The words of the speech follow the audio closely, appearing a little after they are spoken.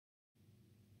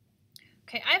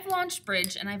Okay, I've launched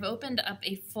Bridge and I've opened up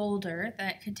a folder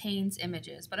that contains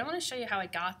images, but I want to show you how I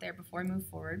got there before I move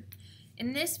forward.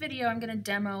 In this video, I'm going to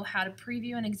demo how to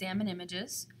preview and examine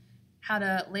images, how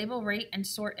to label, rate, and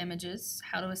sort images,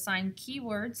 how to assign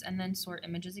keywords and then sort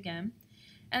images again.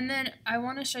 And then I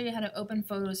want to show you how to open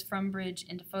photos from Bridge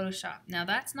into Photoshop. Now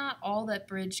that's not all that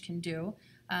Bridge can do.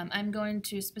 I'm going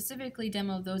to specifically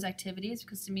demo those activities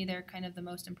because to me they're kind of the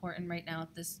most important right now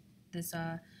at this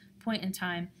point in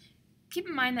time. Keep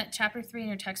in mind that Chapter 3 in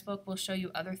your textbook will show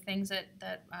you other things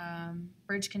that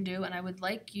Bridge can do, and I would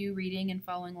like you reading and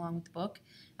following along with the book.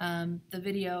 The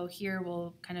video here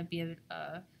will kind of be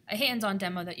a hands-on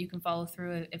demo that you can follow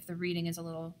through if the reading is a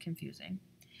little confusing.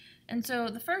 And so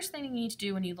the first thing you need to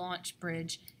do when you launch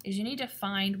Bridge is you need to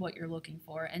find what you're looking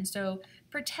for. And so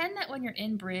pretend that when you're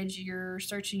in Bridge, you're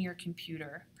searching your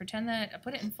computer. Pretend that,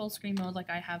 put it in full screen mode like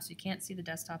I have so you can't see the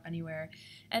desktop anywhere.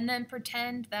 And then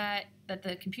pretend that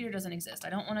the computer doesn't exist. I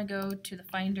don't want to go to the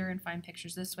Finder and find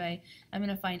pictures this way. I'm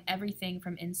going to find everything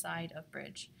from inside of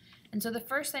Bridge. And so the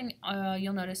first thing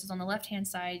you'll notice is on the left-hand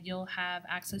side, you'll have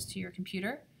access to your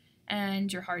computer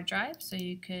and your hard drive. So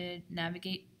you could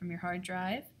navigate from your hard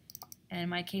drive. And in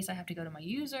my case, I have to go to my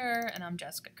user, and I'm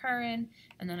Jessica Curran,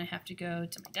 and then I have to go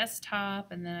to my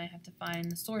desktop, and then I have to find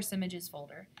the source images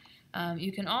folder.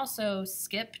 You can also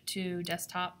skip to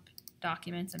desktop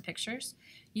documents and pictures.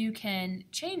 You can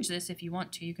change this if you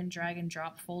want to. You can drag and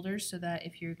drop folders so that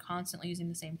if you're constantly using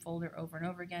the same folder over and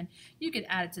over again, you could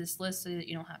add it to this list so that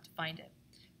you don't have to find it.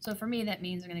 So for me, that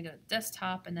means I'm going to go to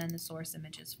desktop and then the source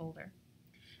images folder.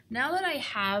 Now that I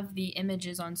have the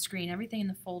images on screen, everything in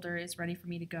the folder is ready for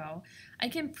me to go, I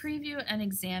can preview and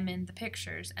examine the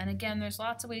pictures. And again, there's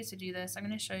lots of ways to do this. I'm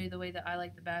going to show you the way that I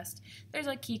like the best. There's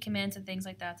like key commands and things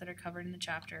like that are covered in the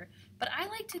chapter. But I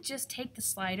like to just take the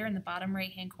slider in the bottom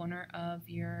right-hand corner of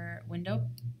your window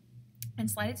and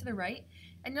slide it to the right,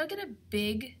 and you'll get a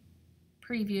big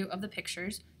preview of the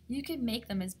pictures. You can make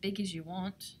them as big as you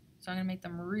want. So I'm going to make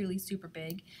them really super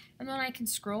big, and then I can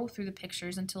scroll through the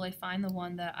pictures until I find the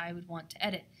one that I would want to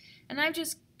edit. And I've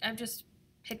just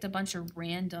picked a bunch of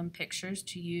random pictures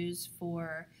to use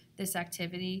for this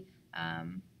activity.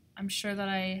 I'm sure that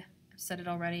I said it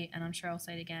already, and I'm sure I'll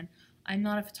say it again. I'm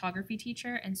not a photography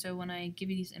teacher, and so when I give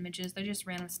you these images, they're just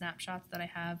random snapshots that I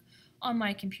have on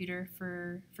my computer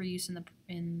for use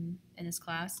in this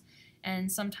class.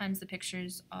 And sometimes the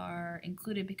pictures are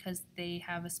included because they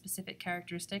have a specific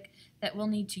characteristic that we'll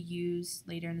need to use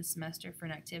later in the semester for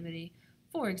an activity.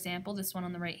 For example, this one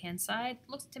on the right-hand side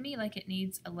looks to me like it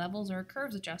needs a levels or a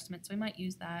curves adjustment, so we might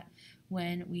use that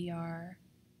when we are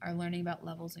learning about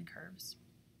levels and curves.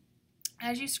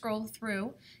 As you scroll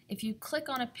through, if you click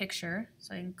on a picture,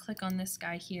 so I can click on this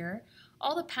guy here,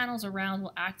 all the panels around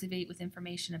will activate with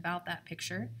information about that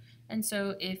picture. And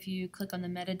so if you click on the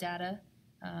metadata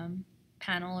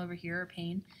panel over here, or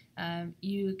pane,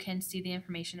 you can see the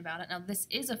information about it. Now this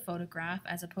is a photograph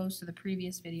as opposed to the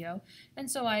previous video, and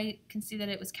so I can see that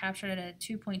it was captured at a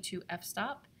 2.2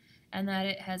 f-stop and that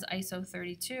it has ISO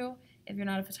 32. If you're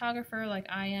not a photographer like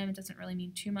I am, it doesn't really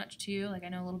mean too much to you. Like I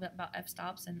know a little bit about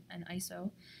f-stops and ISO.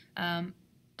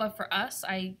 But for us,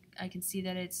 I can see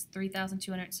that it's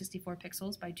 3,264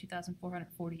 pixels by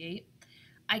 2,448.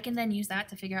 I can then use that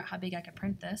to figure out how big I can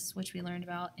print this, which we learned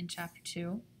about in Chapter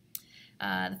 2.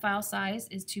 The file size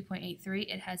is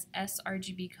 2.83. It has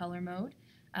sRGB color mode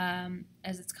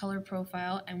as its color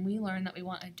profile, and we learned that we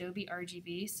want Adobe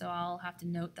RGB, so I'll have to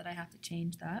note that I have to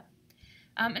change that.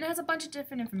 And it has a bunch of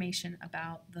different information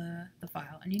about the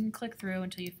file, and you can click through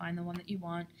until you find the one that you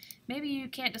want. Maybe you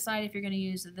can't decide if you're going to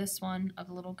use this one of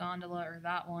the little gondola or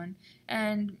that one,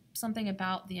 and something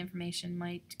about the information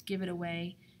might give it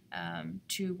away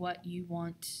to what you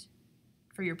want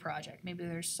for your project. Maybe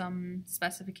there's some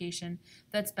specification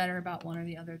that's better about one or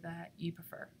the other that you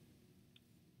prefer.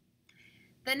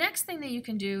 The next thing that you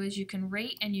can do is you can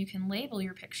rate and you can label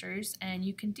your pictures, and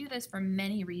you can do this for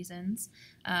many reasons.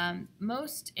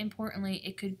 Most importantly,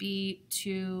 it could be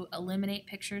to eliminate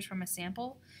pictures from a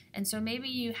sample, and so maybe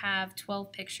you have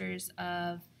 12 pictures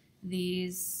of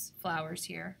these flowers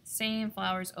here, same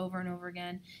flowers over and over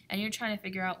again, and you're trying to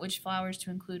figure out which flowers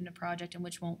to include in a project and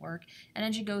which won't work. And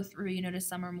as you go through, you notice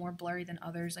some are more blurry than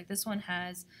others. Like this one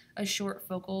has a short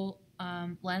focal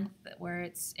length where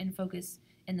it's in focus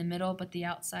in the middle, but the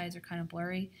outsides are kind of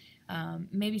blurry.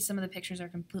 Maybe some of the pictures are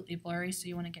completely blurry, so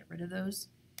you want to get rid of those.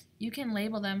 You can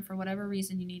label them for whatever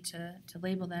reason you need to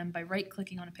label them by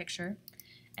right-clicking on a picture,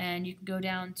 and you can go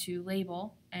down to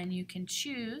Label, and you can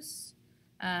choose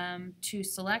to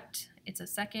select, it's a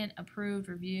second, approved,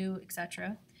 review,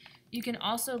 etc. You can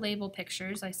also label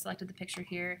pictures. I selected the picture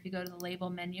here. If you go to the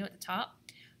label menu at the top,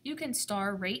 you can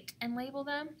star rate and label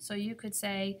them. So you could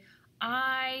say,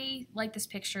 I like this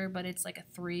picture, but it's like a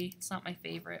 3. It's not my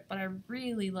favorite, but I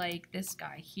really like this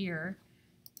guy here.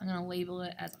 I'm going to label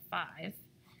it as a 5.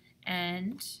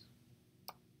 And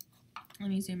let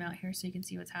me zoom out here so you can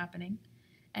see what's happening.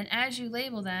 And as you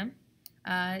label them,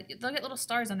 they'll get little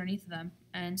stars underneath of them.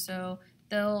 And so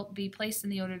they'll be placed in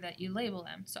the order that you label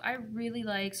them. So I really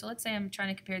like, so let's say I'm trying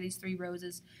to compare these 3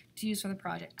 roses to use for the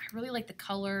project. I really like the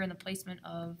color and the placement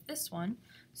of this one.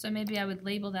 So maybe I would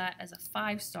label that as a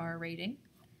 5-star rating.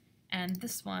 And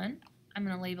this one, I'm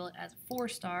going to label it as a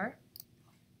 4-star.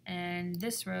 And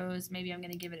this rose, maybe I'm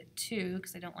going to give it a 2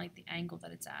 because I don't like the angle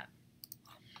that it's at.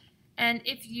 And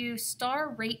if you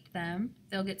star rate them,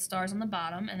 they'll get stars on the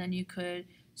bottom, and then you could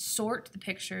sort the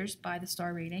pictures by the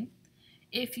star rating.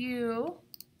 If you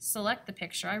select the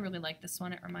picture, I really like this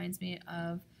one. It reminds me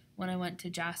of when I went to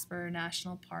Jasper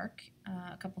National Park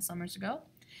a couple summers ago.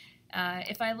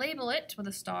 If I label it with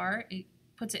a star, it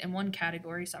puts it in one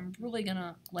category, so I'm really going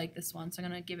to like this one, so I'm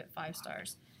going to give it 5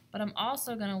 stars. But I'm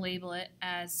also going to label it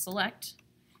as select,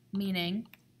 meaning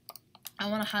I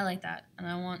want to highlight that and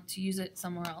I want to use it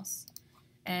somewhere else.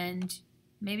 And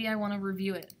maybe I want to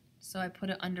review it, so I put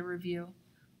it under review.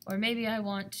 Or maybe I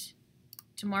want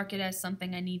to mark it as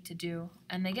something I need to do,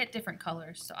 and they get different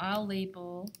colors. So I'll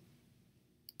label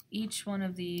each one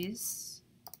of these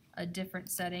a different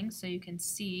setting so you can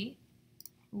see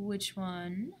which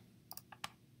one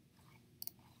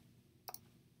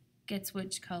gets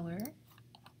which color.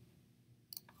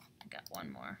 I got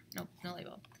one more. Nope, no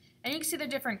label. And you can see they're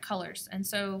different colors. And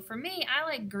so for me, I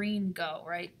like green go,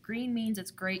 right? Green means it's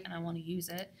great and I want to use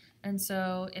it. And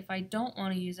so if I don't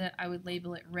want to use it, I would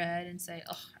label it red and say,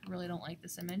 oh, I really don't like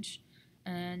this image.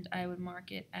 And I would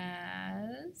mark it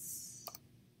as,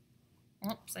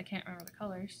 oops, I can't remember the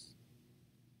colors.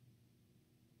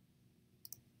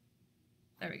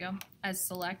 There we go, as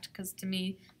select, because to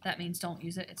me that means don't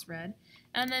use it, it's red.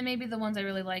 And then maybe the ones I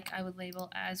really like I would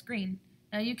label as green.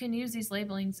 Now you can use these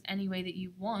labelings any way that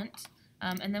you want,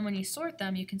 and then when you sort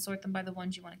them, you can sort them by the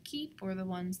ones you want to keep or the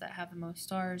ones that have the most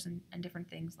stars and different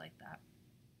things like that.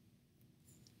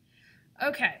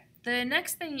 Okay, the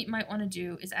next thing you might want to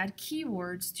do is add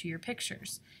keywords to your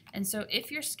pictures. And so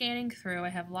if you're scanning through, I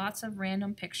have lots of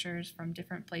random pictures from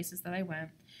different places that I went,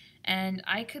 and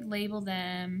I could label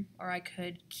them or I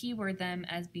could keyword them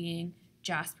as being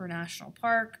Jasper National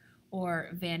Park or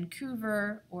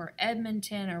Vancouver or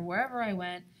Edmonton or wherever I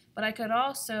went, but I could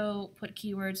also put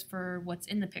keywords for what's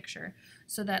in the picture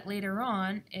so that later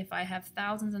on, if I have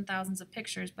thousands and thousands of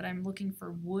pictures but I'm looking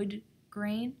for wood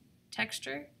grain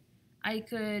texture, I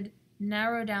could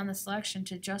narrow down the selection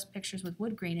to just pictures with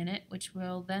wood grain in it, which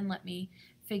will then let me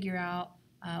figure out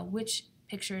which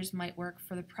pictures might work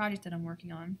for the project that I'm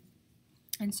working on.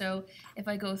 And so if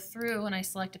I go through and I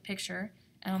select a picture,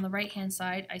 and on the right hand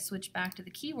side I switch back to the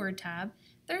keyword tab,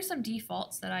 there's some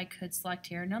defaults that I could select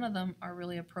here. None of them are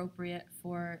really appropriate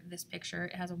for this picture.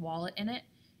 It has a wallet in it,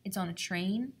 it's on a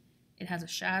train, it has a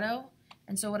shadow,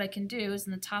 and so what I can do is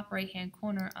in the top right hand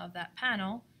corner of that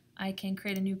panel I can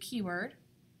create a new keyword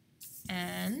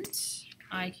and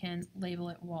I can label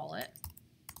it wallet,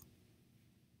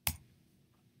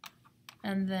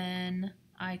 and then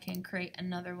I can create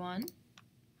another one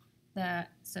that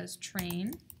says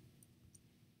train,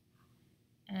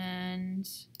 and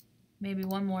maybe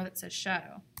one more that says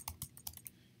shadow.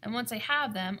 And once I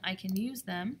have them, I can use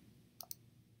them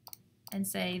and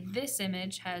say this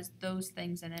image has those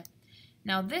things in it.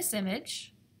 Now this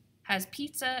image has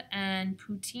pizza and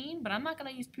poutine, but I'm not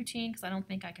going to use poutine because I don't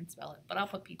think I can spell it, but I'll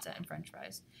put pizza and french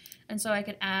fries. And so I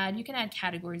could add, you can add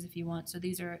categories if you want. So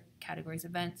these are categories: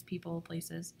 events, people,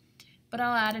 places. But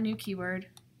I'll add a new keyword,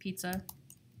 pizza,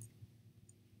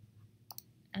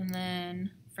 and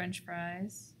then french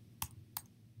fries.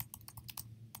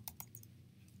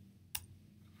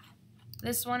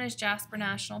 This one is Jasper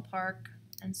National Park,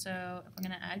 and so if I'm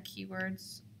going to add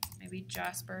keywords, maybe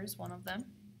Jasper is one of them.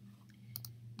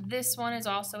 This one is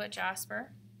also at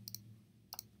Jasper,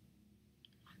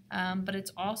 but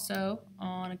it's also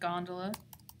on a gondola,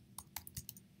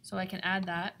 so I can add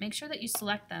that. Make sure that you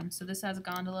select them. So this has a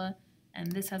gondola,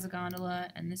 and this has a gondola,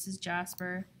 and this is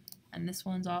Jasper, and this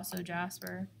one's also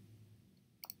Jasper.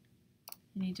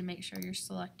 You need to make sure you're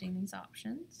selecting these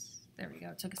options. There we go.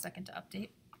 It took a second to update.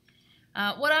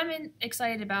 What I'm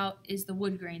excited about is the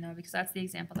wood grain, though, because that's the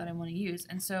example that I want to use.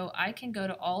 And so I can go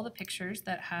to all the pictures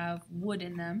that have wood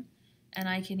in them, and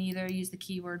I can either use the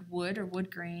keyword wood or wood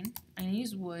grain. I'm going to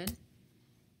use wood,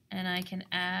 and I can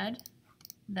add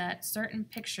that certain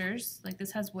pictures, like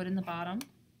this has wood in the bottom,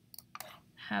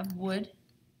 have wood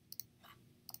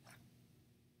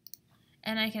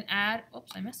And I can add,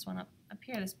 oops, I missed one up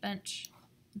here, this bench,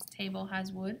 this table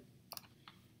has wood.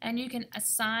 And you can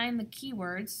assign the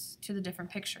keywords to the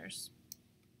different pictures.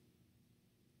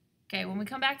 Okay, when we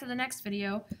come back to the next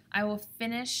video, I will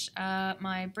finish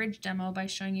my bridge demo by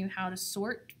showing you how to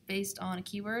sort based on a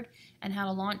keyword and how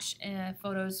to launch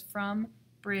photos from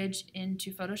Bridge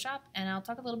into Photoshop, and I'll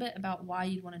talk a little bit about why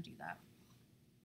you'd want to do that.